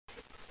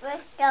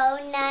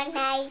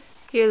Night.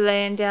 You're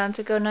laying down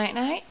to go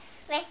night-night?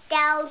 Night.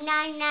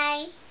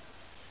 Night.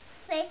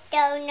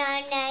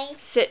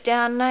 Sit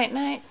down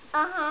night-night?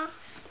 Uh-huh.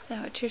 Is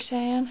that what you're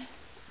saying?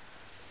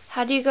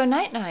 How do you go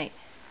night-night?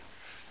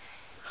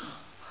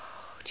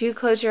 Do you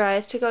close your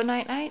eyes to go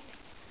night-night?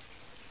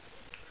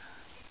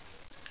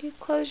 Do you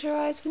close your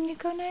eyes when you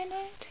go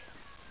night-night?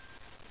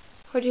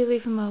 Or do you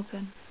leave them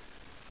open?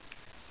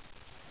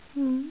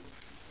 Noise.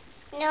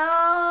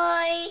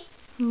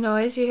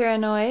 Noise? You hear a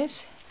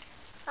noise?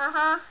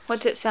 Uh-huh.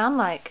 What's it sound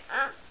like?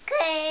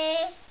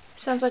 Okay.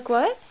 Sounds like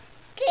what?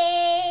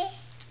 Okay.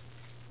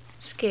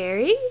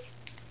 Scary?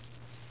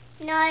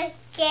 Not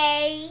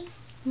scary.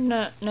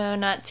 No,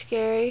 not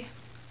scary.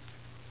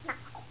 No.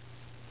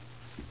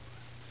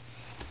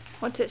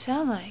 What's it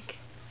sound like?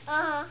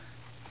 Uh-huh.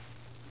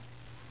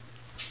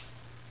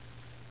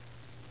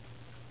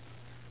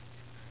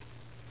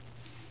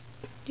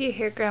 Do you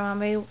hear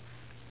Grandmommy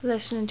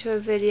listening to a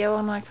video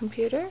on my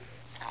computer?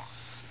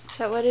 Is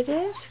that what it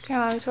is?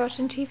 Grandmommy's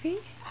watching TV?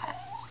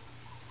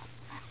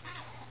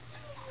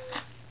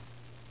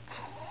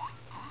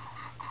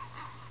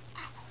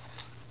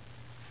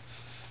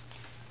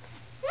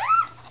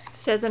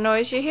 Is that the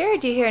noise you hear, or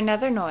do you hear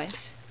another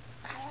noise?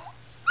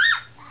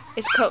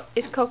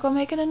 Is Koko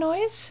making a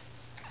noise?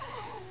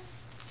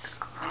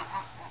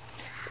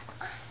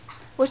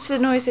 What's the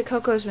noise that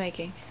Coco's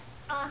making?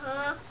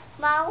 Uh-huh.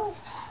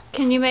 Mouse.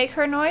 Can you make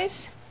her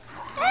noise?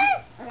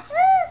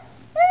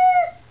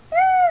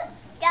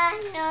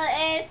 That's no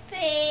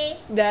airplane.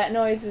 That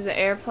noise is an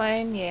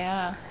airplane?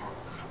 Yeah.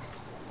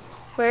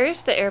 Where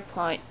is the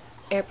airplane?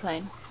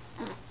 Gonna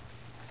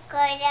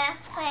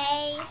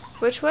play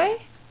Which way?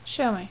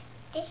 Show me.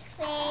 this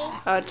way.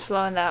 Oh, it's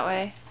flowing that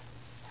way.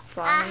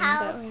 Flying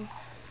that way.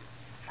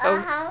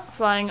 Uh-huh.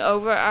 Flying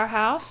over our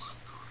house?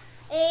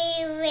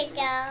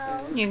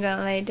 Window. You're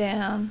gonna lay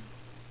down.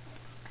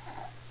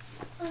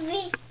 Oh,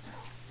 this.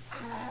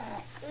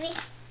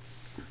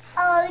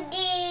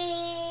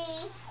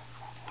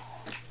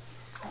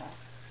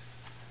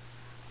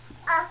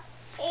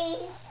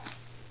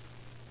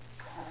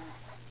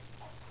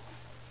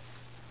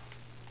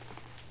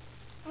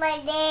 My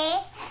day.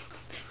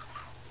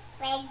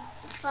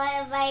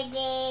 My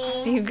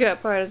day. You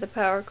got part of the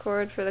power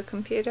cord for the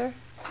computer?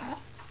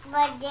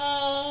 My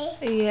day.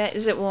 Yeah,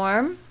 is it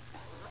warm?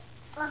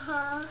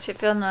 Uh-huh. Does it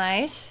feel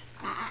nice?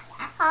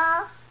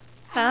 Huh?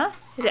 Huh?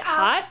 Is it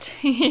hot?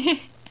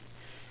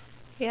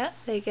 Yeah,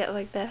 they get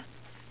like that.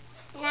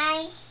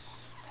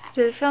 Nice.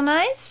 Does it feel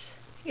nice?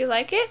 You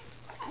like it?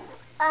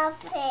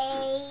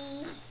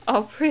 Okay.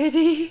 All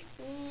pretty.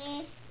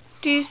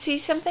 Do you see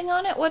something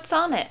on it? What's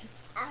on it?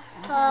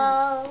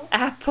 Apple.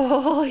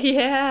 Apple,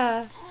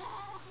 yeah.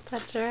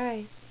 That's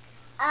right.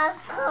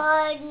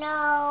 Apple,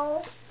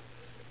 no.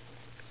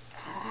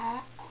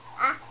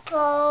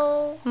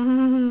 Apple.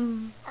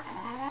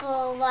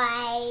 Apple,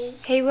 white.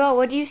 Hey, Will,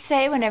 what do you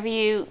say whenever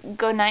you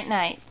go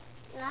night-night?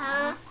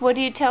 Uh-huh. What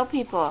do you tell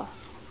people?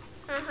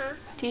 Uh-huh.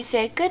 Do you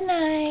say good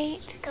night?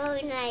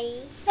 Good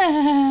night.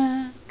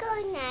 I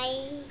Good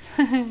night.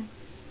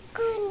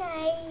 Good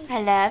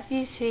night. love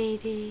you,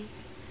 sweetie.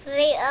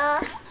 We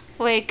are.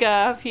 Wake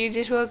up. You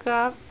just woke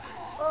up?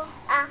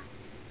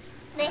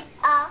 We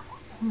are.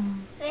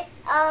 We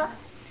are.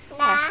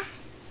 Nah.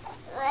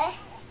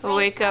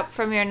 Wake up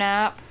from your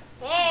nap.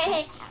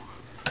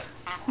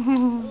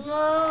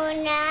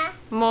 Mona.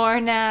 More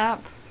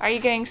nap. Are you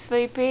getting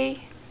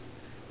sleepy?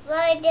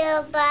 What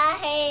about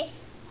it?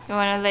 You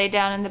want to lay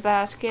down in the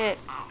basket?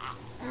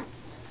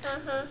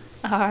 Uh-huh.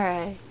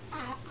 Alright.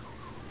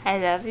 I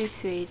love you,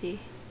 sweetie.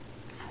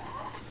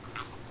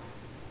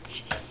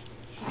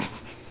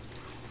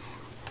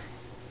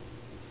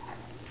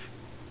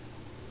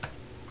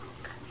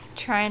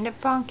 Trying to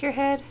bonk your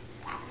head?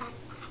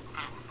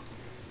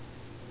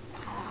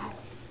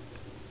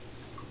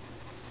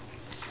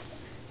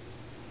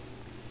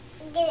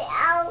 Get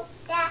out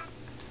that.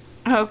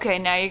 Okay,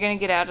 now you're going to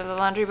get out of the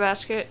laundry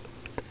basket?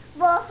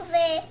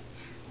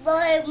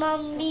 Where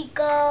mommy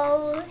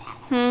goes.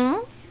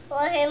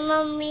 Where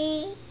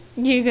mommy.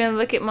 You going to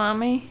look at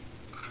mommy?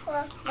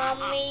 Where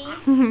mommy.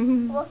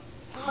 Where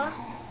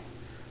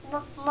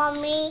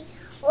mommy.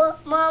 Where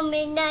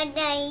mommy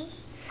nanny.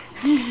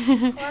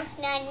 Where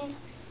nanny.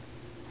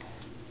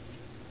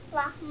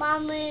 Where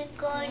mommy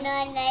go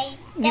nanny.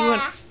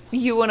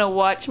 You want to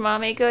watch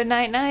mommy go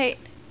night-night?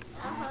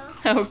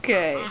 Uh-huh.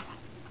 Okay.